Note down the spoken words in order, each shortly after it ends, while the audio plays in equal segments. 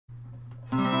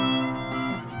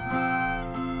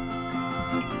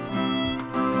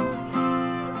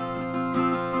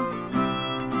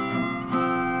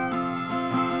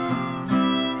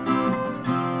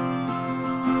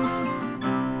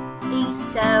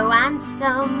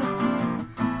handsome.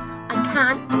 I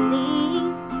can't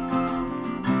believe,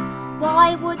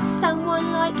 why would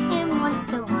someone like him want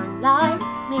someone like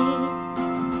me?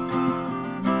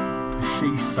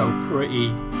 She's so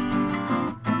pretty,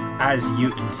 as you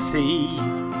can see.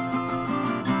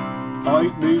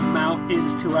 I'd move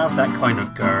mountains to have that kind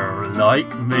of girl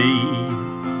like me.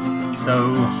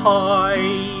 So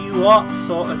hi, what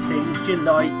sort of things do you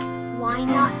like? Why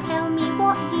not tell me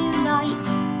what you like?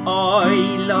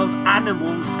 I love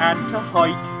animals and to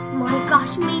hike. My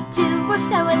gosh, me too, we're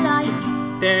so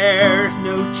alike. There's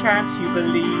no chance you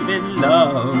believe in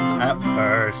love at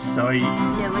first sight.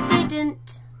 No, I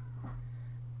didn't.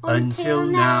 Until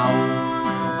now.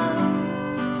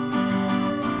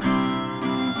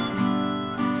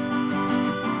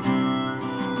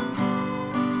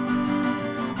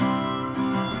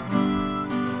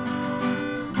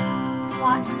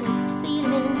 What's this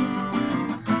feeling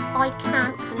I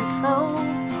can't control?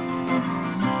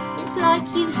 It's like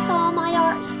you saw my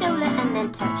art, stole it and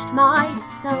then touched my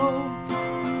soul.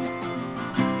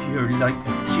 You're like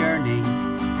a journey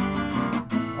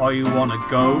I wanna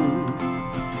go.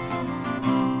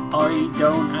 I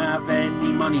don't have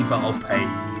any money but I'll pay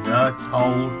the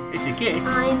toll. It's a kiss.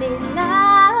 I'm in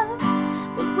love,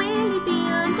 but will you be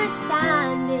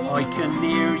understanding? I can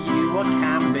near you, I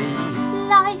can be.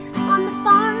 Life on the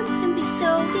farm can be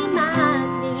so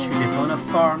demanding. You live on a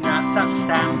farm, that's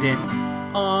outstanding.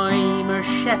 I'm a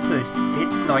shepherd,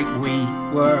 it's like we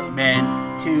were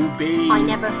meant to be. I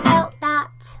never felt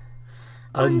that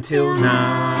until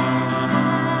now.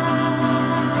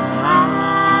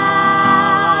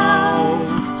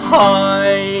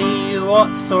 Hi,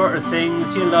 what sort of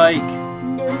things do you like?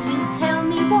 No, you tell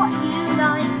me what you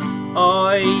like.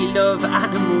 I love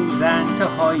animals and to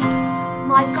hike.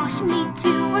 My gosh, me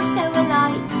too, we're so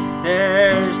alike.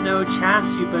 There's no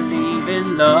chance you believe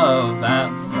in love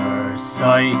at first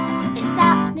sight. It's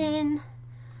happening,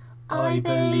 I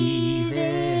believe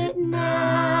it.